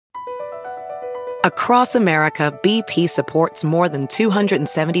Across America, BP supports more than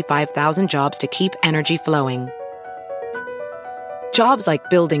 275,000 jobs to keep energy flowing. Jobs like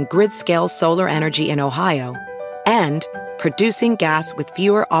building grid-scale solar energy in Ohio and producing gas with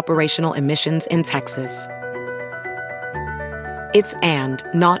fewer operational emissions in Texas. It's and,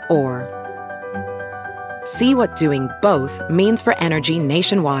 not or. See what doing both means for energy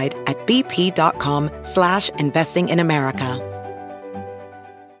nationwide at bp.com/investing in America.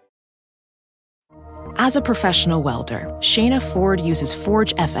 As a professional welder, Shayna Ford uses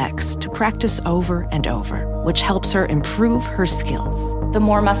Forge FX to practice over and over, which helps her improve her skills. The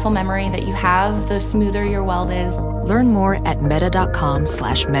more muscle memory that you have, the smoother your weld is. Learn more at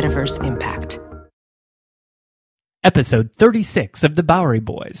meta.com/metaverse impact. Episode 36 of The Bowery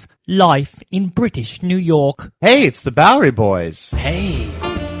Boys. Life in British New York. Hey, it's the Bowery Boys. Hey.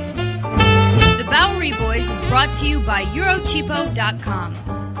 The Bowery Boys is brought to you by Eurocheapo.com.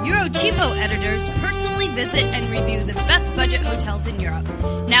 Eurocheapo editors personally visit and review the best budget hotels in Europe,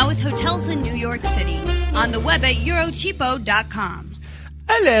 now with hotels in New York City, on the web at Eurocheapo.com.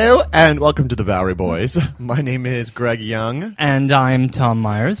 Hello, and welcome to the Bowery Boys. My name is Greg Young. And I'm Tom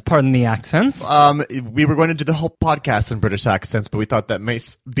Myers. Pardon the accents. We were going to do the whole podcast in British accents, but we thought that may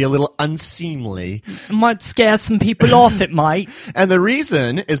be a little unseemly. It might scare some people off, it might. And the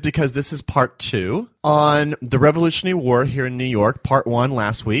reason is because this is part 2 on the Revolutionary War here in New York. Part 1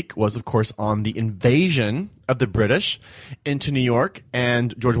 last week was, of course, on the invasion of the British into New York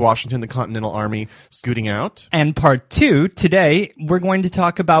and George Washington, the Continental Army, scooting out. And part 2, today, we're going to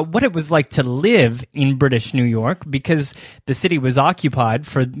talk about what it was like to live in British New York because the city was occupied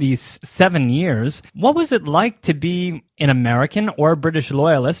for these 7 years. What was it like to be an American or a British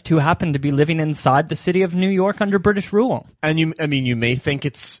loyalist who happened to be living inside the city of New York under British rule? And you may think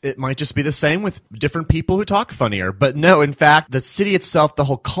it might just be the same with different people who talk funnier, but no, in fact, the city itself, the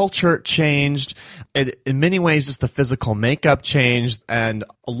whole culture changed. In many ways, just the physical makeup changed, and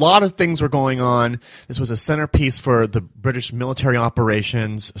a lot of things were going on. This was a centerpiece for the British military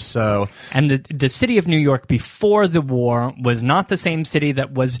operations. And the city of New York before the war was not the same city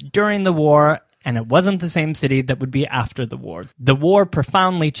that was during the war, and it wasn't the same city that would be after the war. The war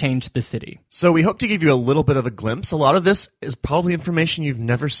profoundly changed the city. So we hope to give you a little bit of a glimpse. A lot of this is probably information you've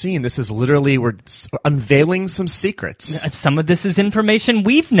never seen. This is literally, we're unveiling some secrets. Some of this is information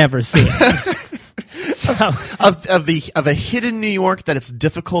we've never seen. So, of a hidden New York that it's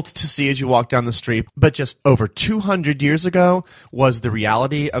difficult to see as you walk down the street, but just over 200 years ago was the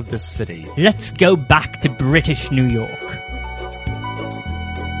reality of this city. Let's go back to British New York.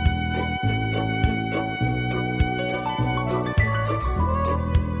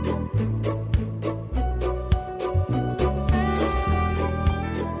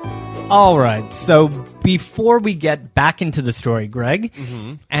 All right, so before we get back into the story, Greg,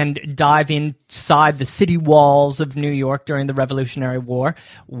 and dive inside the city walls of New York during the Revolutionary War,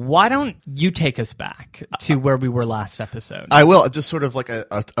 why don't you take us back to where we were last episode? I will. Just sort of like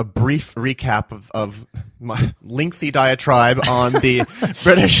a brief recap of my lengthy diatribe on the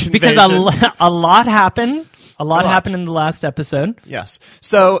British invasion. Because a lot happened. A lot happened in the last episode. Yes.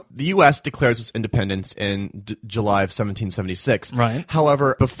 So the U.S. declares its independence in July of 1776. Right.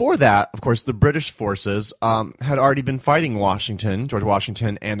 However, before that, of course, the British forces had already been fighting George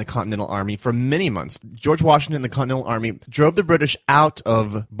Washington, and the Continental Army for many months. George Washington and the Continental Army drove the British out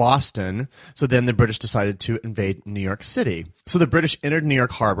of Boston, so then the British decided to invade New York City. So the British entered New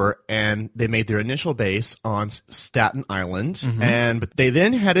York Harbor, and they made their initial base on Staten Island, but they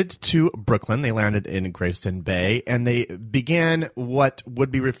then headed to Brooklyn. They landed in Gravesend Bay, and they began what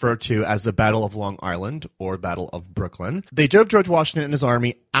would be referred to as the Battle of Long Island, or Battle of Brooklyn. They drove George Washington and his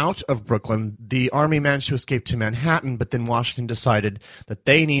army out of Brooklyn. The army managed to escape to Manhattan, but then Washington decided that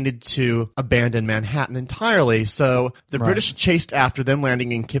they needed to abandon Manhattan entirely, so the British chased after them,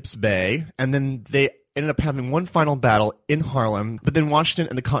 landing in Kips Bay, and then they ended up having one final battle in Harlem, but then Washington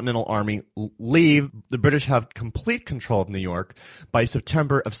and the Continental Army leave. The British have complete control of New York by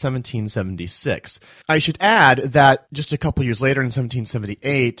September of 1776. I should add that just a couple years later in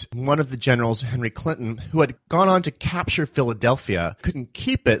 1778, one of the generals, Henry Clinton, who had gone on to capture Philadelphia, couldn't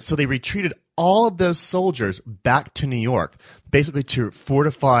keep it, so they retreated all of those soldiers back to New York, basically to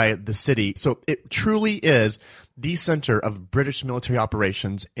fortify the city. So it truly is the center of British military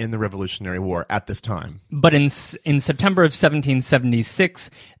operations in the Revolutionary War at this time. But in September of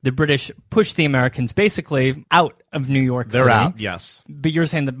 1776, the British pushed the Americans basically out of New York City. They're out, yes. But you're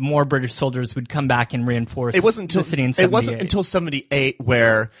saying that more British soldiers would come back and reinforce the city in 78. It wasn't until 78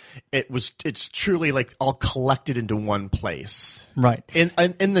 where it's truly like all collected into one place. Right.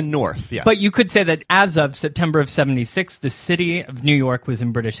 In the north, yes. But you could say that as of September of 76, the city city of New York was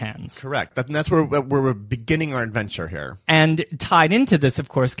in British hands. Correct. And that's where we're beginning our adventure here. And tied into this, of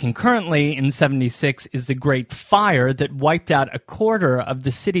course, concurrently in 76 is the Great Fire that wiped out a quarter of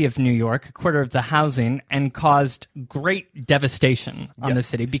the city of New York, a quarter of the housing, and caused great devastation on the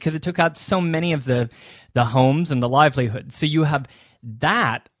city because it took out so many of the homes and the livelihoods. So you have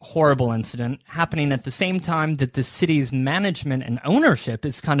that horrible incident happening at the same time that the city's management and ownership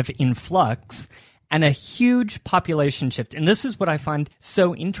is kind of in flux, and a huge population shift. And this is what I find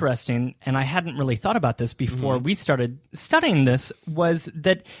so interesting, and I hadn't really thought about this before we started studying this, was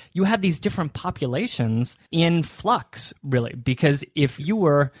that you had these different populations in flux, really, because if you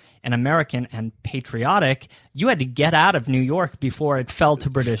were an American and patriotic, you had to get out of New York before it fell to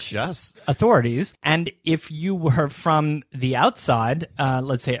British authorities. And if you were from the outside,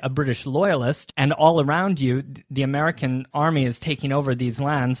 let's say a British loyalist, and all around you, the American army is taking over these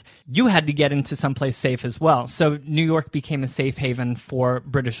lands, you had to get into someplace safe as well. So New York became a safe haven for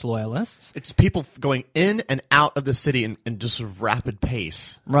British loyalists. It's people going in and out of the city in just sort of rapid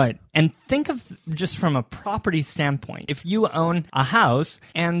pace. Right. And think of just from a property standpoint. If you own a house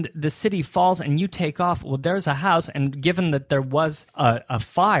and the city falls and you take off, well, there's a house, and given that there was a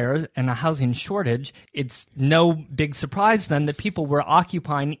fire and a housing shortage, it's no big surprise then that people were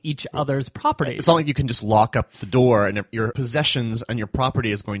occupying each other's properties. It's not like you can just lock up the door and your possessions and your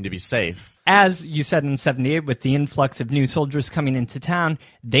property is going to be safe. As you said in 78, with the influx of new soldiers coming into town,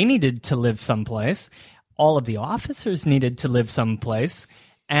 they needed to live someplace. All of the officers needed to live someplace.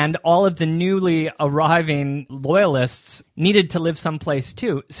 And all of the newly arriving loyalists needed to live someplace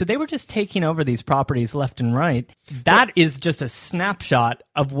too. So they were just taking over these properties left and right. That is just a snapshot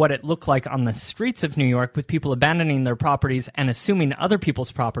of what it looked like on the streets of New York, with people abandoning their properties and assuming other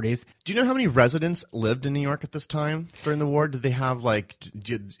people's properties. Do you know how many residents lived in New York at this time during the war? Did they have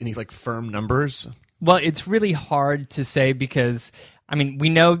any firm numbers? Well, it's really hard to say because, I mean, we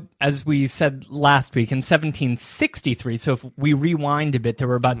know, as we said last week, in 1763, so if we rewind a bit, there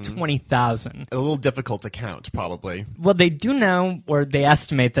were about 20,000. A little difficult to count, probably. Well, they do know, or they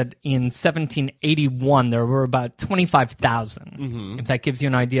estimate that in 1781, there were about 25,000, if that gives you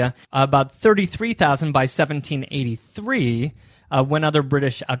an idea. About 33,000 by 1783. When other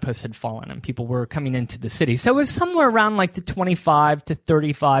British outposts had fallen and people were coming into the city. So it was somewhere around like the 25 to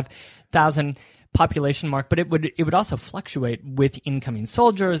 35,000 population mark, but it would also fluctuate with incoming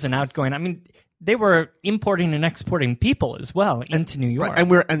soldiers and outgoing. I mean, they were importing and exporting people as well into New York.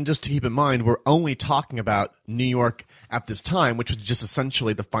 Right, and just to keep in mind, we're only talking about New York at this time, which was just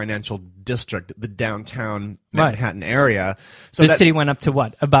essentially the financial district, the downtown Manhattan area. So the city went up to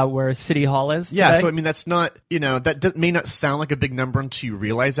what? About where City Hall is today? Yeah, so I mean, that's not, that may not sound like a big number until you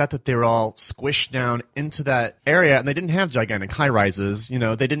realize that they were all squished down into that area, and they didn't have gigantic high-rises, they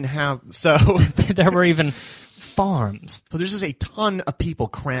didn't have, so... There were even farms. So there's just a ton of people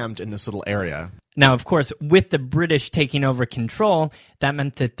crammed in this little area. Now, of course, with the British taking over control, that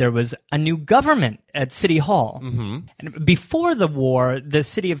meant that there was a new government at City Hall. And before the war, the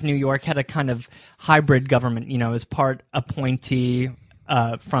city of New York had a kind of hybrid government, as part appointee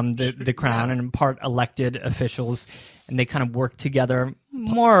from the crown and part elected officials, and they kind of worked together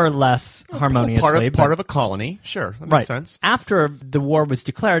more or less harmoniously. Part of a colony, sure, that makes sense. After the war was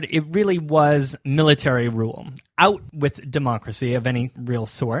declared, it really was military rule. Out with democracy of any real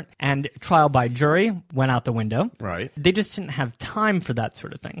sort, and trial by jury went out the window. Right. They just didn't have time for that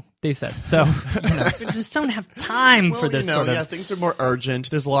sort of thing, they said. So, they just don't have time for this sort of... Yeah, things are more urgent.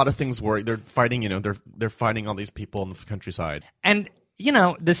 There's a lot of things where they're fighting, they're fighting all these people in the countryside. And...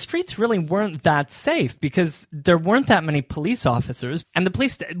 the streets really weren't that safe because there weren't that many police officers, and the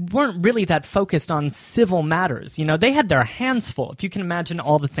police weren't really that focused on civil matters. They had their hands full. If you can imagine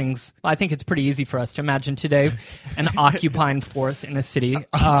all the things, I think it's pretty easy for us to imagine today an occupying force in a city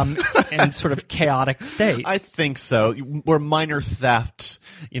in sort of chaotic state. I think so. Where minor theft,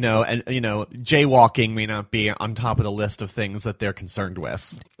 and jaywalking may not be on top of the list of things that they're concerned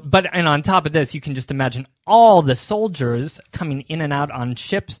with. And on top of this, you can just imagine all the soldiers coming in and out on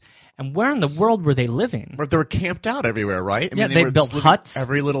ships. And where in the world were they living? They were camped out everywhere, right? They were built huts.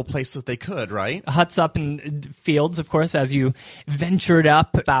 Every little place that they could, right? Huts up in fields, of course, as you ventured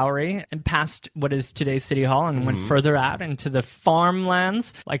up Bowery and past what is today's City Hall and went further out into the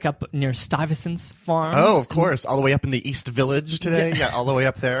farmlands, like up near Stuyvesant's farm. Oh, of course. All the way up in the East Village today. Yeah, all the way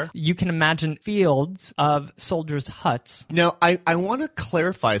up there. You can imagine fields of soldiers' huts. Now, I want to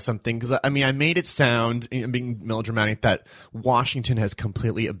clarify something because, I made it sound, being melodramatic, that Washington has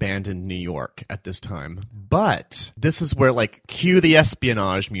completely abandoned in New York at this time. But this is where, like, cue the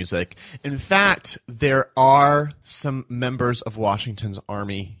espionage music. In fact, there are some members of Washington's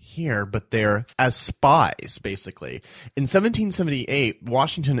army here, but they're as spies, basically. In 1778,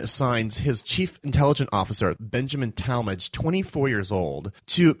 Washington assigns his chief intelligence officer, Benjamin Talmadge, 24 years old,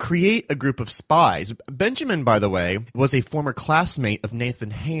 to create a group of spies. Benjamin, by the way, was a former classmate of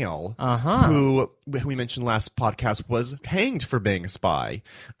Nathan Hale, who we mentioned last podcast was hanged for being a spy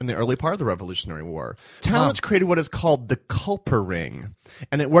in the early part of the Revolutionary War. Talmadge created what is called the Culper Ring,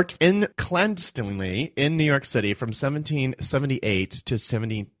 and it worked clandestinely in New York City from 1778 to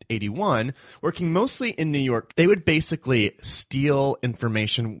 1781, working mostly in New York. They would basically steal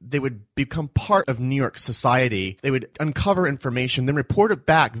information. They would become part of New York society. They would uncover information, then report it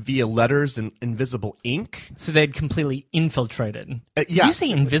back via letters and invisible ink. So they'd completely infiltrated. Yes. Did you say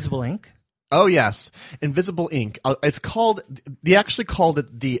invisible ink? Oh, yes. Invisible ink. They actually called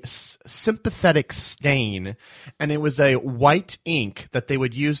it the sympathetic stain, and it was a white ink that they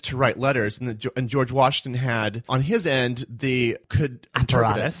would use to write letters, and George Washington had, on his end, the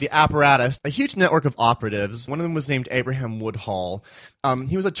apparatus, a huge network of operatives. One of them was named Abraham Woodhull.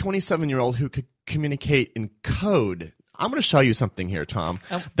 He was a 27-year-old who could communicate in code. I'm going to show you something here, Tom,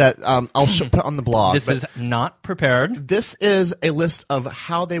 that I'll put on the blog. This is not prepared. This is a list of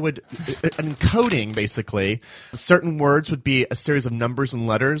how they would, encoding, basically. Certain words would be a series of numbers and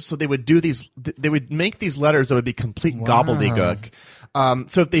letters. So they would make these letters that would be complete gobbledygook.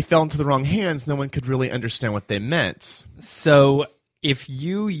 So if they fell into the wrong hands, no one could really understand what they meant. So if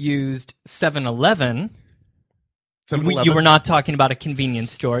you used 7-Eleven... 7-Eleven. You were not talking about a convenience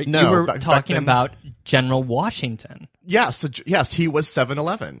store. No, you were back talking then, about General Washington. Yes, he was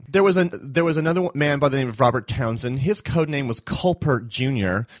 7-Eleven. There was another man by the name of Robert Townsend. His code name was Culper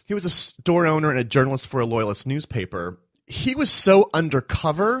Jr. He was a store owner and a journalist for a Loyalist newspaper. He was so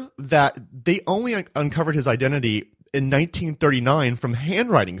undercover that they only uncovered his identity in 1939 from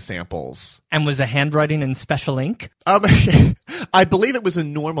handwriting samples. And was a handwriting in special ink? I believe it was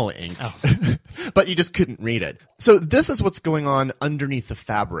in normal ink, but you just couldn't read it. So this is what's going on underneath the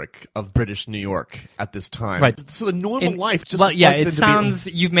fabric of British New York at this time. Right. So the normal life just... Well, yeah,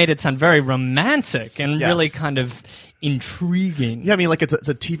 you've made it sound very romantic and really kind of intriguing. Yeah, I mean, like it's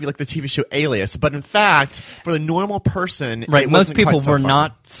a TV, like the TV show Alias, but in fact, for the normal person, right, most people were fun.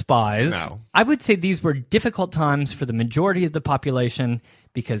 not spies. No. I would say these were difficult times for the majority of the population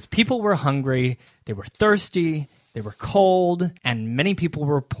because people were hungry, they were thirsty, they were cold, and many people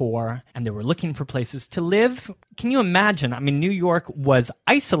were poor, and they were looking for places to live. Can you imagine? I mean, New York was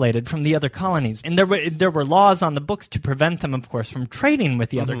isolated from the other colonies, and there were laws on the books to prevent them, of course, from trading with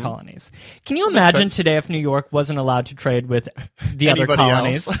the other colonies. Can you imagine today if New York wasn't allowed to trade with the other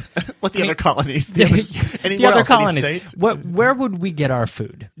colonies? With the other colonies? The other colonies. Where would we get our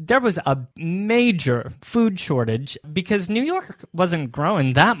food? There was a major food shortage because New York wasn't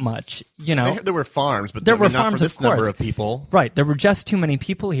growing that much. You know, there were farms, but there were not farms, for this number of people. Right, there were just too many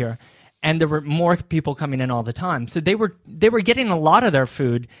people here. And there were more people coming in all the time. So they were getting a lot of their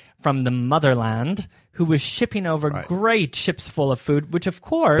food from the motherland, who was shipping over great ships full of food, which of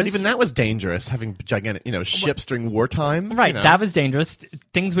course... But even that was dangerous, having gigantic, ships during wartime. Right, that was dangerous.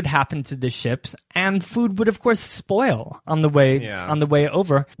 Things would happen to the ships, and food would, of course, spoil on the way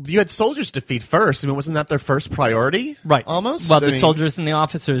over. You had soldiers to feed first. I mean, wasn't that their first priority? Right. Almost? Well, the soldiers and the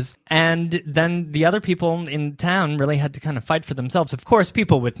officers. And then the other people in town really had to kind of fight for themselves. Of course,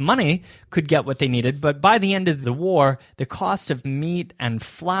 people with money could get what they needed, but by the end of the war, the cost of meat and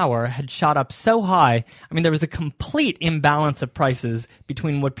flour had shot up so high. I mean, there was a complete imbalance of prices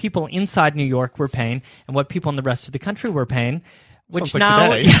between what people inside New York were paying and what people in the rest of the country were paying. Which sounds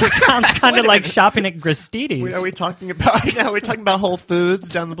like today. Sounds kind of like shopping at Gristedes. Are we talking about Whole Foods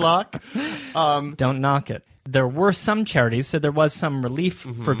down the block? Don't knock it. There were some charities, so there was some relief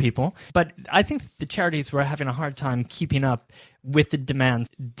for people. But I think the charities were having a hard time keeping up with the demands.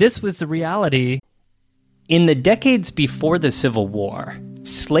 This was the reality. In the decades before the Civil War,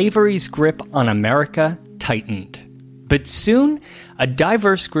 slavery's grip on America tightened. But soon, a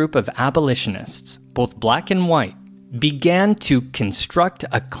diverse group of abolitionists, both black and white, began to construct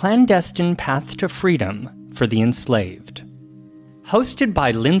a clandestine path to freedom for the enslaved. Hosted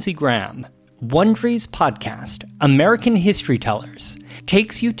by Lindsey Graham, Wondery's podcast, American History Tellers,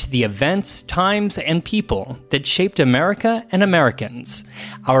 takes you to the events, times, and people that shaped America and Americans,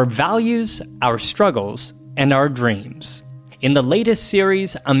 our values, our struggles, and our dreams. In the latest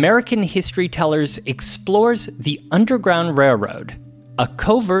series, American History Tellers explores the Underground Railroad, a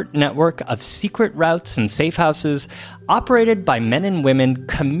covert network of secret routes and safe houses operated by men and women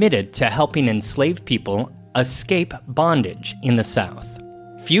committed to helping enslaved people escape bondage in the South.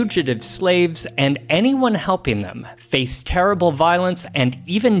 Fugitive slaves and anyone helping them face terrible violence and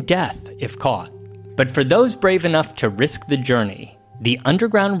even death if caught. But for those brave enough to risk the journey, the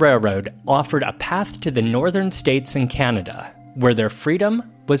Underground Railroad offered a path to the northern states and Canada, where their freedom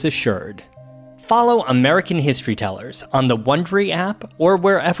was assured. Follow American History Tellers on the Wondery app or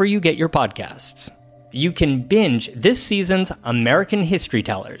wherever you get your podcasts. You can binge this season's American History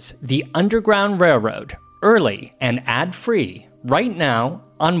Tellers, The Underground Railroad, early and ad-free right now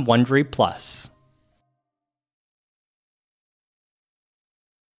on Wondery Plus.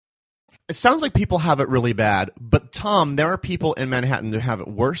 It sounds like people have it really bad, but Tom, there are people in Manhattan who have it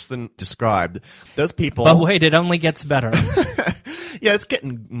worse than described. Those people... But wait, it only gets better. Yeah, it's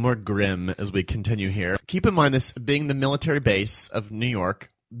getting more grim as we continue here. Keep in mind, this being the military base of New York,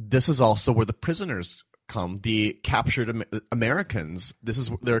 this is also where the prisoners come, the captured Americans.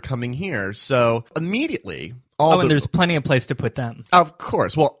 They're coming here. So immediately... and there's plenty of place to put them. Of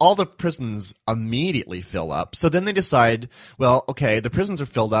course. Well, all the prisons immediately fill up. So then they decide, well, okay, the prisons are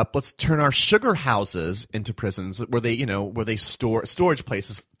filled up. Let's turn our sugar houses into prisons where they store storage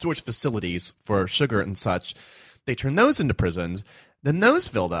facilities for sugar and such. They turn those into prisons. Then those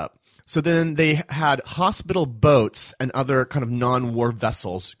filled up. So then they had hospital boats and other kind of non-war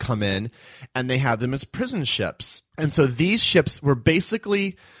vessels come in, and they had them as prison ships. And so these ships were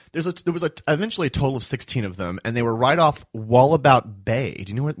basically... There was eventually a total of 16 of them, and they were right off Wallabout Bay. Do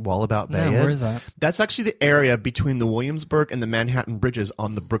you know what Wallabout Bay is? Where is that? That's actually the area between the Williamsburg and the Manhattan bridges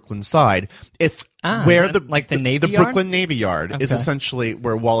on the Brooklyn side. It's where the Navy the Yard? Brooklyn Navy Yard is essentially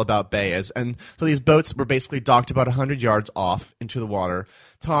where Wallabout Bay is. And so these boats were basically docked about 100 yards off into the water.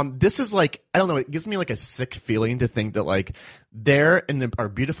 Tom, this is like, I don't know, it gives me like a sick feeling to think that like there in our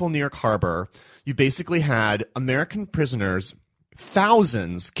beautiful New York harbor, you basically had American prisoners,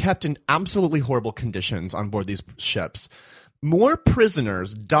 thousands, kept in absolutely horrible conditions on board these ships. More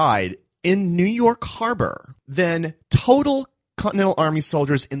prisoners died in New York harbor than total Continental Army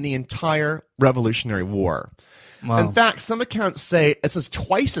soldiers in the entire Revolutionary War. Wow. In fact, some accounts say it says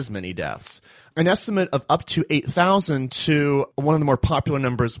twice as many deaths. An estimate of up to 8,000 to one of the more popular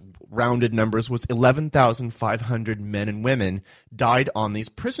numbers, rounded numbers, was 11,500 men and women died on these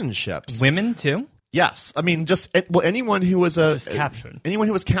prison ships. Women too? Yes, I mean, anyone who was captured, anyone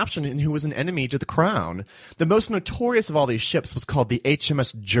who was captured and who was an enemy to the crown. The most notorious of all these ships was called the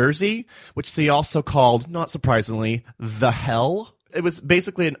HMS Jersey, which they also called, not surprisingly, the Hell. It was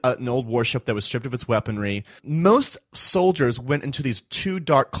basically an old warship that was stripped of its weaponry. Most soldiers went into these two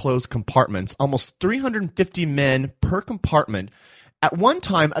dark closed compartments, almost 350 men per compartment. At one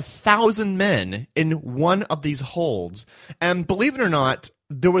time, 1,000 men in one of these holds. And believe it or not,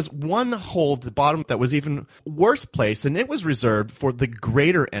 there was one hold at the bottom that was even worse placed, and it was reserved for the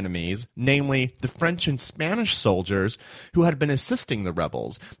greater enemies, namely the French and Spanish soldiers who had been assisting the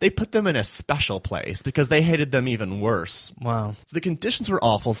rebels. They put them in a special place because they hated them even worse. Wow. So the conditions were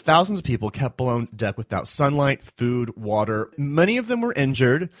awful. Thousands of people kept below deck without sunlight, food, water. Many of them were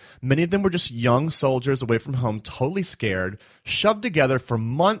injured. Many of them were just young soldiers away from home, totally scared, shoved together for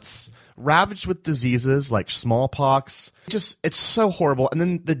months, ravaged with diseases like smallpox. It's so horrible. And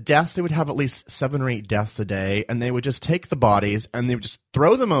then the deaths, they would have at least 7 or 8 deaths a day, and they would just take the bodies and they would just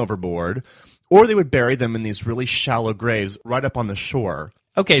throw them overboard, or they would bury them in these really shallow graves right up on the shore.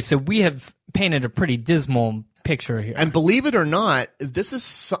 Okay, so we have painted a pretty dismal picture here. And believe it or not, this is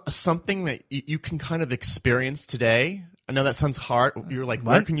something that you can kind of experience today. I know that sounds hard. You're like,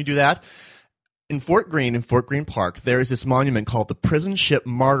 what? Where can you do that? In Fort Greene Park, there is this monument called the Prison Ship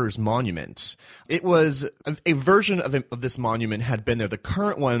Martyrs Monument. It was a version of this monument had been there. The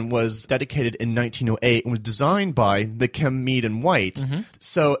current one was dedicated in 1908 and was designed by the Kim Mead and White. Mm-hmm.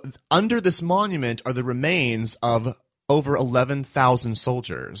 So under this monument are the remains of over 11,000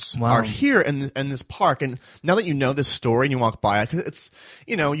 soldiers are here in this park. And now that you know this story and you walk by it, it's,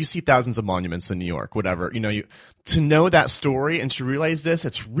 you see thousands of monuments in New York, whatever, to know that story and to realize this,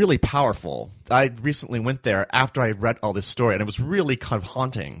 it's really powerful. I recently went there after I read all this story, and it was really kind of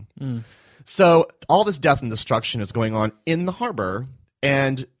haunting. Mm. So all this death and destruction is going on in the harbor,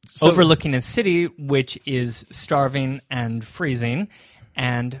 and overlooking a city which is starving and freezing,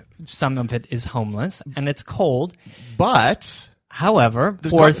 and some of it is homeless, and it's cold. But, however,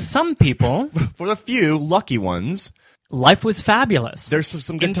 for some people, for the few lucky ones, life was fabulous. There's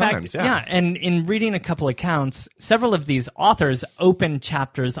some good times, yeah. Yeah, and in reading a couple accounts, several of these authors open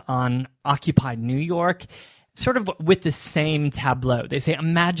chapters on occupied New York, sort of with the same tableau. They say,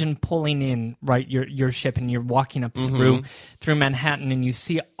 imagine pulling in, right, your ship, and you're walking up through Manhattan, and you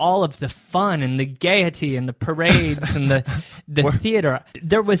see all of the fun and the gaiety and the parades and the theater.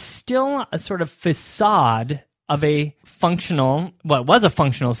 There was still a sort of facade of a functional, well, it was a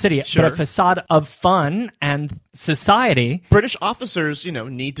functional city, Sure. but a facade of fun and society. British officers,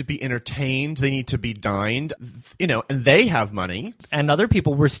 need to be entertained. They need to be dined, and they have money. And other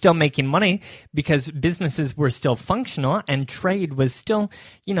people were still making money because businesses were still functional and trade was still,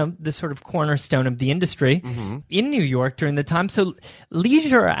 the sort of cornerstone of the industry in New York during the time. So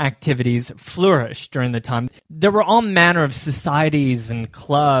leisure activities flourished during the time. There were all manner of societies and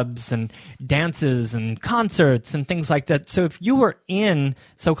clubs and dances and concerts and things like that. So if you were in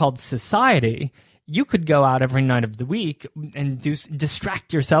so-called society, you could go out every night of the week and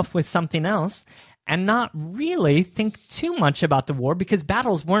distract yourself with something else and not really think too much about the war because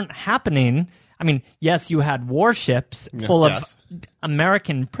battles weren't happening. I mean, yes, you had warships full of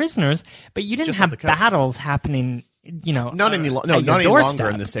American prisoners, but you didn't Just have off the coast. battles happening, Not any at your longer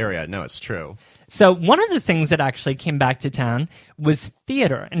doorstep. in this area. No, it's true. So one of the things that actually came back to town was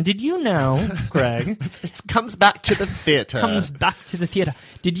theater. And did you know, Greg, It comes back to the theater. comes back to the theater.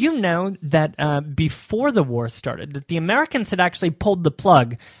 Did you know that before the war started, that the Americans had actually pulled the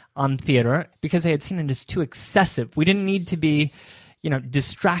plug on theater because they had seen it as too excessive? We didn't need to be,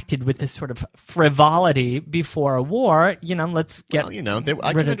 distracted with this sort of frivolity before a war. Let's get. Well,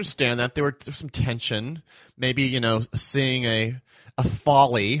 I can understand that there was some tension. Maybe seeing a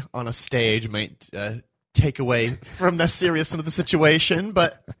folly on a stage might take away from the seriousness of the situation,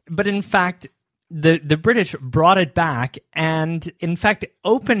 but in fact, the British brought it back and, in fact,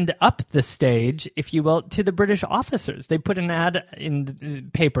 opened up the stage, if you will, to the British officers. They put an ad in the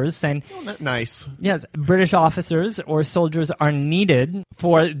papers saying, nice. yes, British officers or soldiers are needed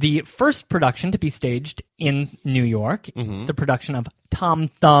for the first production to be staged in New York, the production of Tom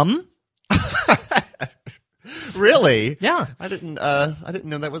Thumb. Really? Yeah. I didn't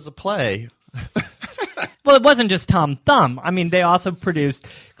know that was a play. Well, it wasn't just Tom Thumb. I mean, they also produced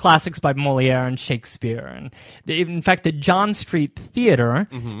classics by Moliere and Shakespeare. And in fact, the John Street Theater,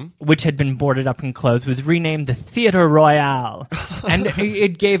 which had been boarded up and closed, was renamed the Theatre Royal. And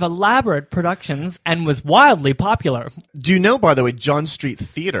it gave elaborate productions and was wildly popular. Do you know, by the way, John Street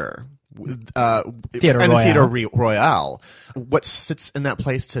Theater? Theatre and Royal. the Theatre Royal. What sits in that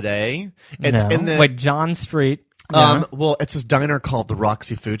place today? It's No. in the Wait, John Street. Yeah. well, it's this diner called the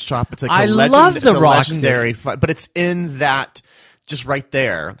Roxy Food Shop. It's like I a love it's the a Roxy. legendary, but it's in that just right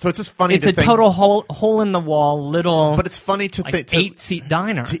there. So it's just funny. It's to a think, total hole in the wall little, But it's funny to like think 8-seat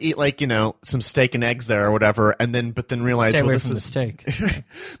diner. to eat some steak and eggs there or whatever, and then realize Stay well away this from is the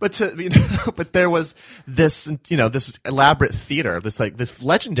steak. but there was this this elaborate theater, this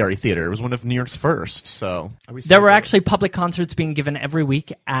legendary theater. It was one of New York's first. So There were actually public concerts being given every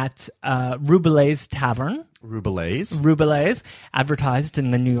week at Rubelay's Tavern. Rubelay's, advertised in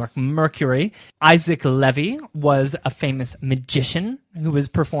the New York Mercury. Isaac Levy was a famous magician who was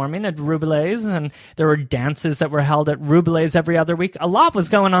performing at Rubelay's, and there were dances that were held at Rubelay's every other week. A lot was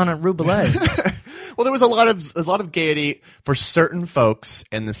going on at Rubelay's. Well, there was a lot of gaiety for certain folks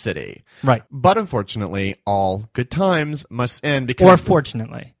in the city, Right. But unfortunately, all good times must end because Or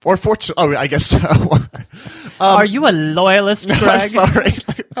fortunately. Oh, I guess so. Are you a loyalist, Greg? I'm sorry.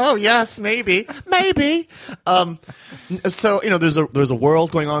 Oh yes, maybe. So there's a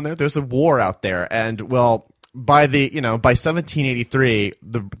world going on there. There's a war out there, and well, by 1783,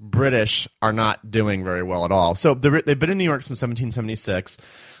 the British are not doing very well at all. So they've been in New York since 1776.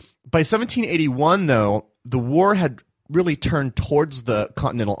 By 1781, though, the war had really turned towards the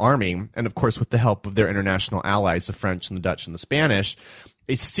Continental Army, and of course, with the help of their international allies, the French and the Dutch and the Spanish,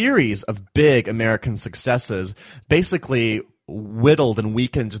 a series of big American successes basically whittled and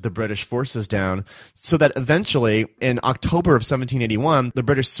weakened the British forces down so that eventually, in October of 1781, the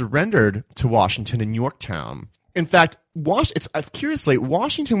British surrendered to Washington in Yorktown. In fact, curiously,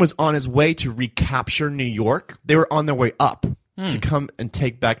 Washington was on his way to recapture New York. They were on their way up to come and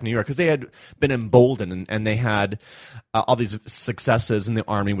take back New York because they had been emboldened and they had all these successes and the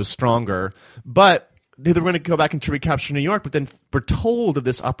army was stronger. But they were going to go back and to recapture New York, but then were told of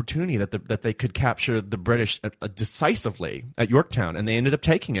this opportunity that they could capture the British decisively at Yorktown, and they ended up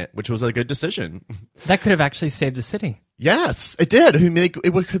taking it, which was a good decision. That could have actually saved the city. Yes, it did. I mean,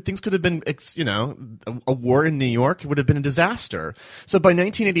 things could have been, a war in New York would have been a disaster. So by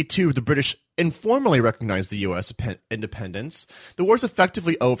 1982, the British informally recognized the U.S. independence. The war's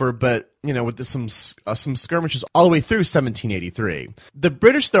effectively over, but with some skirmishes all the way through 1783. The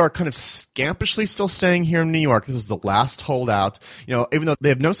British, though, are kind of scampishly still staying here in New York. This is the last holdout. Even though they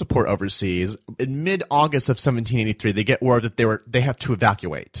have no support overseas, in mid-August of 1783, they get word that they have to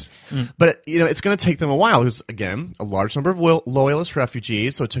evacuate. But it's going to take them a while. There's again a large number of loyalist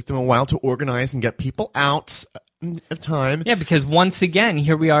refugees, so it took them a while to organize and get people out. of time. Yeah, because once again,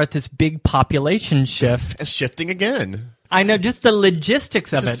 here we are at this big population shift. It's shifting again. I know, just the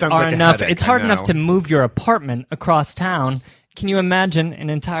logistics of just it sounds are like a enough. headache, It's hard I know. enough to move your apartment across town. Can you imagine an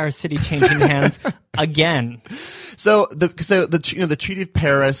entire city changing hands again? So the Treaty of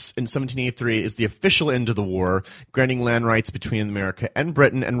Paris in 1783 is the official end of the war, granting land rights between America and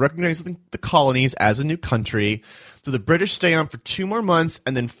Britain and recognizing the colonies as a new country. So the British stay on for 2 more months,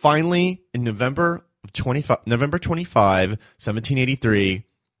 and then finally in November 25, 1783,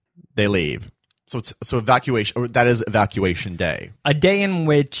 they leave. So evacuation, or that is evacuation day. A day in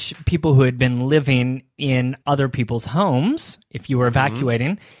which people who had been living in other people's homes, if you were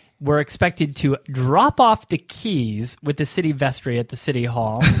evacuating, were expected to drop off the keys with the city vestry at the city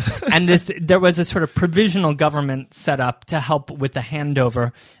hall. And there was a sort of provisional government set up to help with the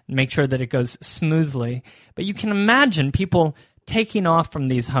handover and make sure that it goes smoothly. But you can imagine people taking off from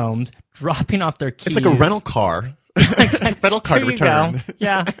these homes, dropping off their keys. It's like a rental car. Rental car Here you return. go.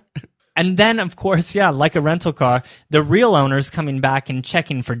 Yeah. And then, of course, yeah, like a rental car, the real owner's coming back and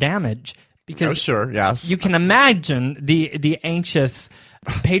checking for damage. Because Oh, sure, yes. you can imagine the anxious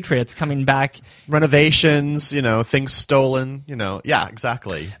patriots coming back. Renovations, things stolen, yeah,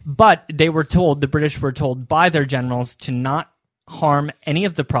 exactly. But they were told, the British were told by their generals to not harm any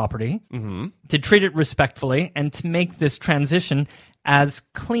of the property, to treat it respectfully, and to make this transition as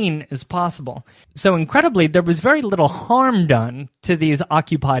clean as possible. So incredibly, there was very little harm done to these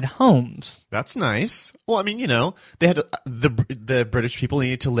occupied homes. That's nice. Well, I mean, they had the British people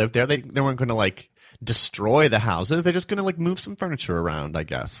needed to live there. They weren't going to destroy the houses. They're just going to move some furniture around, I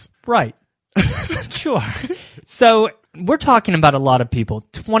guess. Right. Sure. So we're talking about a lot of people.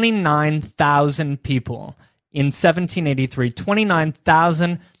 29,000 people in 1783.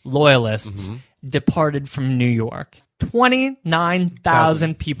 29,000 loyalists departed from New York.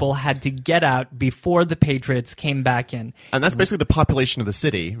 29,000 people had to get out before the Patriots came back in. And that's basically the population of the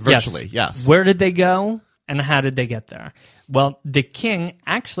city, virtually, yes. Where did they go, and how did they get there? Well, the king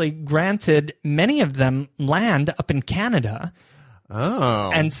actually granted many of them land up in Canada.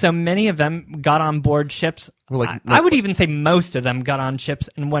 Oh. And so many of them got on board ships. I would even say most of them got on ships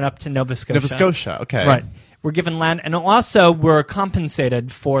and went up to Nova Scotia. Nova Scotia, okay. Right. Were given land and also were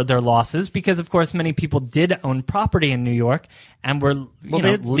compensated for their losses because, of course, many people did own property in New York and were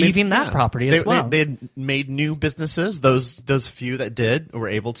leaving that property as well. They had made new businesses, those few that did were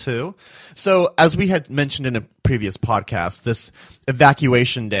able to. So as we had mentioned in a previous podcast, this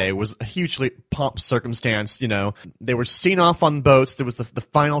evacuation day was a hugely pomp circumstance. They were seen off on boats. There was the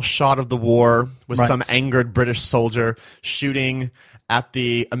final shot of the war with some angered British soldier shooting at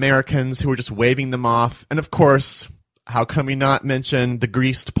the Americans who were just waving them off. And of course, how can we not mention the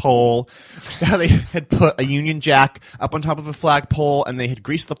greased pole? How they had put a Union Jack up on top of a flagpole and they had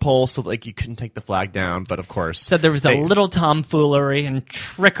greased the pole so that you couldn't take the flag down. But of course, so there was a little tomfoolery and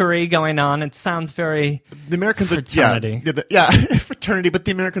trickery going on. It sounds very the Americans fraternity. Fraternity. But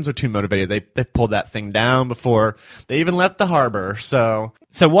the Americans are too motivated. They pulled that thing down before they even left the harbor. So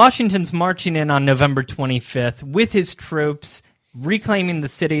Washington's marching in on November 25th with his troops, reclaiming the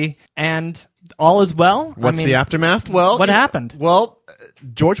city, and all is well. What's the aftermath? Well, what happened? Well,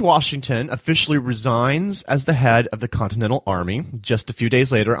 George Washington officially resigns as the head of the Continental Army just a few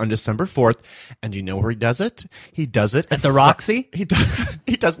days later on December 4th. And you know where he does it? He does it at the Roxy? He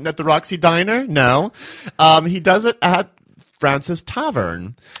doesn't at the Roxy Diner? No. He does it at Francis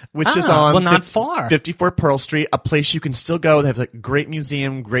Tavern, which is on not far. 54 Pearl Street, a place you can still go. They have a great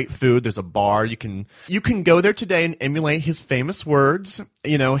museum, great food. There's a bar. You can go there today and emulate his famous words.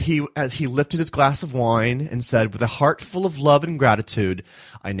 He lifted his glass of wine and said, "With a heart full of love and gratitude,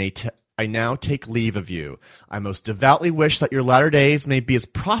 I now take leave of you. I most devoutly wish that your latter days may be as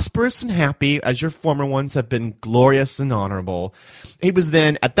prosperous and happy as your former ones have been glorious and honorable." He was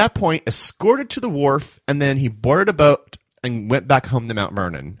then, at that point, escorted to the wharf, and then he boarded a boat and went back home to Mount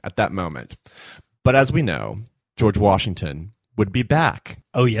Vernon at that moment. But as we know, George Washington would be back.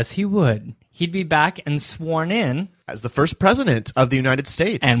 Oh, yes, he would. He'd be back and sworn in. As the first president of the United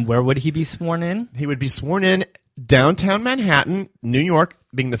States. And where would he be sworn in? He would be sworn in downtown Manhattan, New York,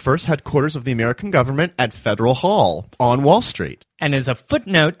 being the first headquarters of the American government at Federal Hall on Wall Street. And as a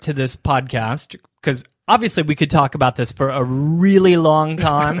footnote to this podcast, because obviously we could talk about this for a really long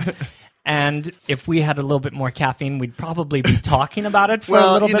time. And if we had a little bit more caffeine, we'd probably be talking about it for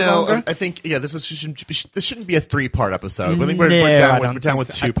a little bit longer. I think, this shouldn't be a 3-part episode. I think we're down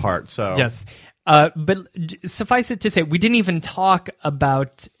with 2 parts. So yes. But suffice it to say, we didn't even talk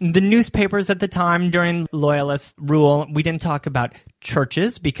about the newspapers at the time during Loyalist rule. We didn't talk about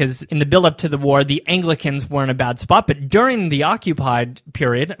churches because in the build-up to the war, the Anglicans were in a bad spot. But during the occupied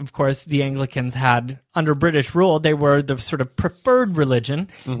period, of course, the Anglicans had, under British rule, they were the sort of preferred religion.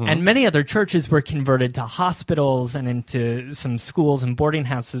 And many other churches were converted to hospitals and into some schools and boarding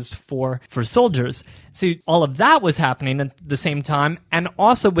houses for soldiers. So all of that was happening at the same time. And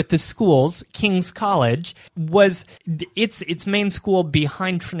also with the schools, King's College was its main school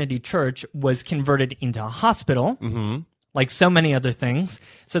behind Trinity Church was converted into a hospital. Like so many other things.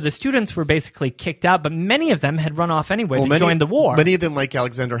 So the students were basically kicked out, but many of them had run off anyway to join the war. Many of them, like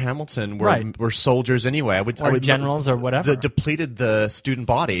Alexander Hamilton, were soldiers anyway. I would generals or whatever. Depleted the student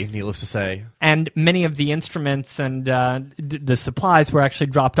body, needless to say. And many of the instruments and the supplies were actually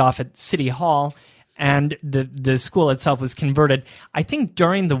dropped off at City Hall, and the school itself was converted. I think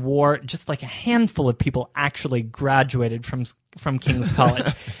during the war, just like a handful of people actually graduated from King's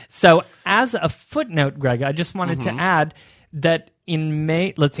College. So as a footnote, Greg, I just wanted to add that in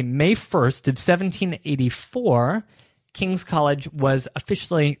May 1st of 1784, King's College was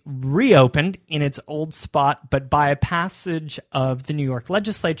officially reopened in its old spot, but by a passage of the New York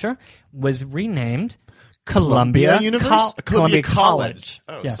legislature was renamed Columbia College.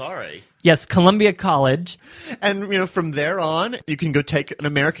 Oh, yes. Sorry. Yes, Columbia College. And, from there on, you can go take an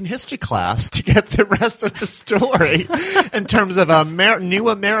American history class to get the rest of the story in terms of new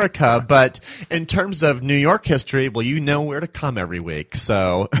America. But in terms of New York history, well, you know where to come every week.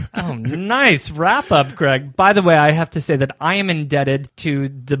 So. Oh, nice wrap up, Greg. By the way, I have to say that I am indebted to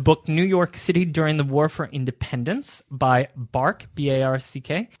the book New York City During the War for Independence by Bark,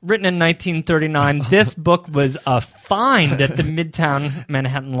 B-A-R-C-K, written in 1939. This book was a find at the Midtown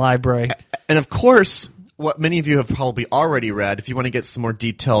Manhattan Library. And of course, what many of you have probably already read, if you want to get some more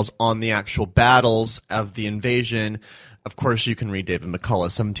details on the actual battles of the invasion, of course you can read David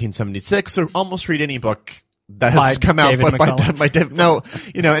McCullough, 1776, or almost read any book that has just come out by David. No,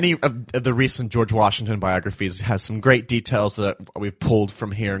 any of the recent George Washington biographies has some great details that we've pulled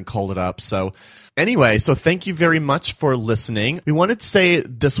from here and called it up. So anyway, so thank you very much for listening. We wanted to say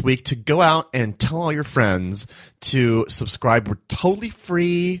this week to go out and tell all your friends to subscribe. We're totally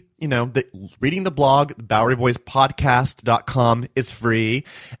free. Reading the blog, BoweryBoysPodcast.com is free,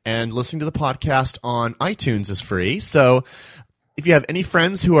 and listening to the podcast on iTunes is free. So if you have any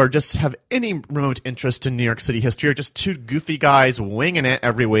friends who have any remote interest in New York City history, or just two goofy guys winging it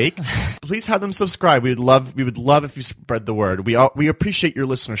every week, please have them subscribe. We would love if you spread the word. We appreciate your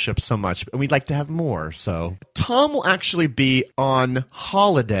listenership so much, and we'd like to have more. So Tom will actually be on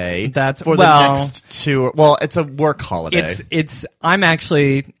holiday the next two. Well, it's a work holiday. I'm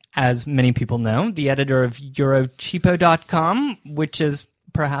actually, as many people know, the editor of Eurocheapo.com, which is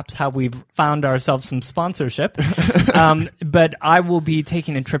perhaps how we've found ourselves some sponsorship. But I will be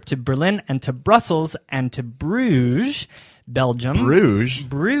taking a trip to Berlin and to Brussels and to Bruges, Belgium.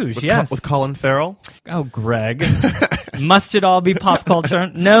 Bruges, yes. With Colin Farrell? Oh, Greg. Must it all be pop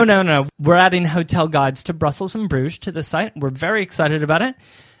culture? No. We're adding hotel guides to Brussels and Bruges to the site. We're very excited about it.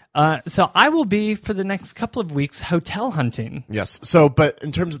 So I will be, for the next couple of weeks, hotel hunting. Yes. So, but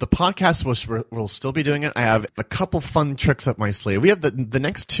in terms of the podcast, we'll still be doing it. I have a couple fun tricks up my sleeve. We have the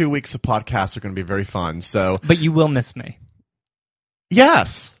next 2 weeks of podcasts are going to be very fun. So, but you will miss me.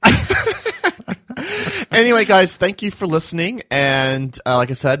 Yes. Anyway, guys, thank you for listening. And like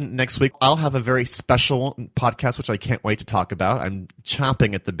I said, next week I'll have a very special podcast, which I can't wait to talk about. I'm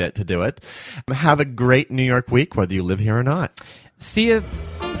chomping at the bit to do it. Have a great New York week, whether you live here or not. See you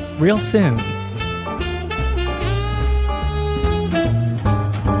real soon.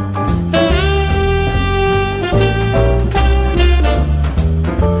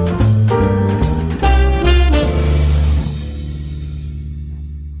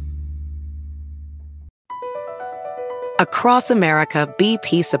 Across America,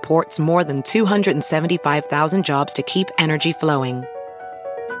 BP supports more than 275,000 jobs to keep energy flowing.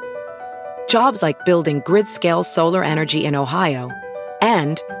 Jobs like building grid-scale solar energy in Ohio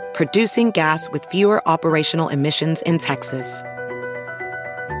and producing gas with fewer operational emissions in Texas.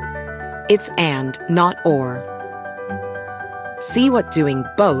 It's and, not or. See what doing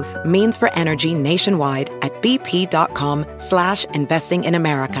both means for energy nationwide at bp.com/investing in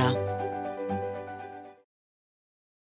America.